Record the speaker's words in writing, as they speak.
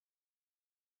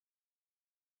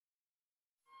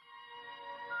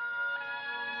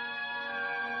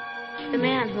The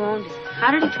man who owned it,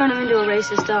 how did he turn him into a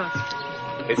racist dog?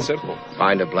 It's simple.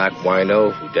 Find a black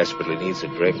wino who desperately needs a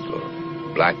drink, or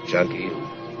a black junkie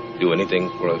who'll do anything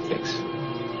for a fix.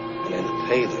 And then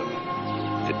pay them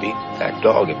to beat that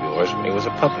dog of yours when he was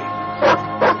a puppy.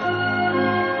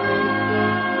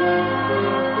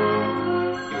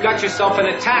 You got yourself an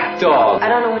attack dog. I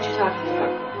don't know what you're talking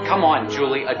about. Come on,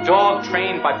 Julie. A dog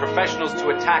trained by professionals to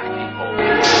attack people.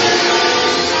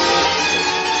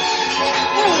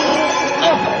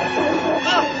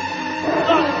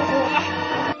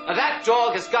 Now that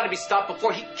dog has got to be stopped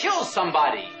before he kills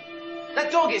somebody.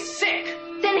 That dog is sick.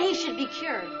 Then he should be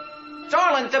cured.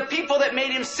 Darling, the people that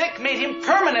made him sick made him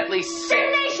permanently sick.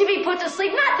 Then they should be put to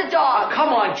sleep, not the dog. Come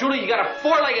on, Julie. You got a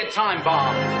four-legged time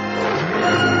bomb.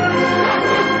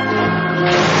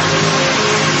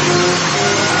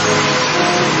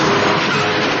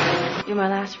 You're my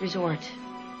last resort.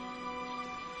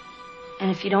 And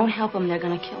if you don't help him, they're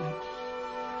gonna kill him.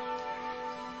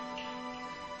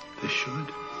 They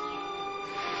should.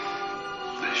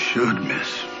 They should,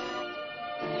 miss.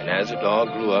 And as the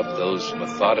dog grew up, those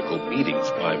methodical beatings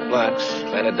by blacks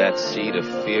planted that seed of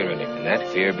fear in him. And that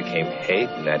fear became hate,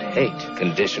 and that hate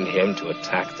conditioned him to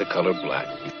attack the color black.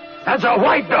 That's a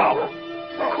white dog.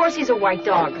 Of course he's a white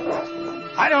dog.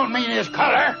 I don't mean his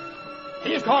color.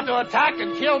 He's taught to attack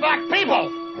and kill black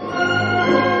people.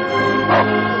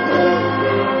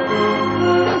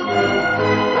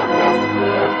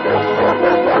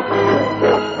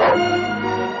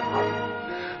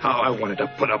 How I wanted to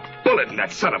put a bullet in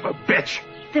that son of a bitch.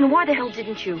 Then why the hell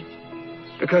didn't you?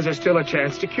 Because there's still a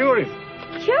chance to cure him.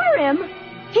 Cure him?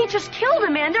 He just killed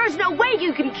a man. There is no way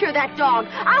you can cure that dog.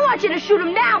 I want you to shoot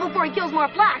him now before he kills more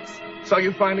blacks. So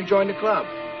you finally joined the club.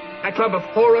 A club of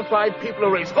horrified people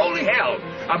who raise holy hell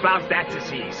about that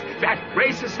disease. That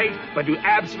racist hate, but do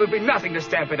absolutely nothing to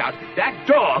stamp it out. That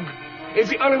dog is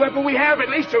the only weapon we have, at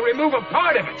least, to remove a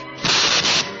part of it.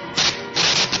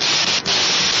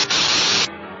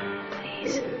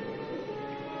 Please.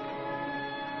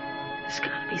 There's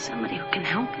gotta be somebody who can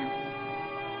help him.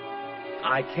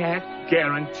 I can't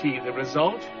guarantee the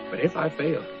result, but if I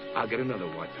fail, I'll get another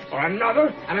one. Or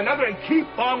another, and another, and keep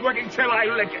on working till I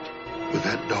lick it. With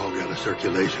that dog out of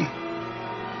circulation,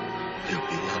 there'll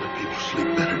be a lot of people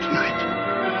sleep better tonight.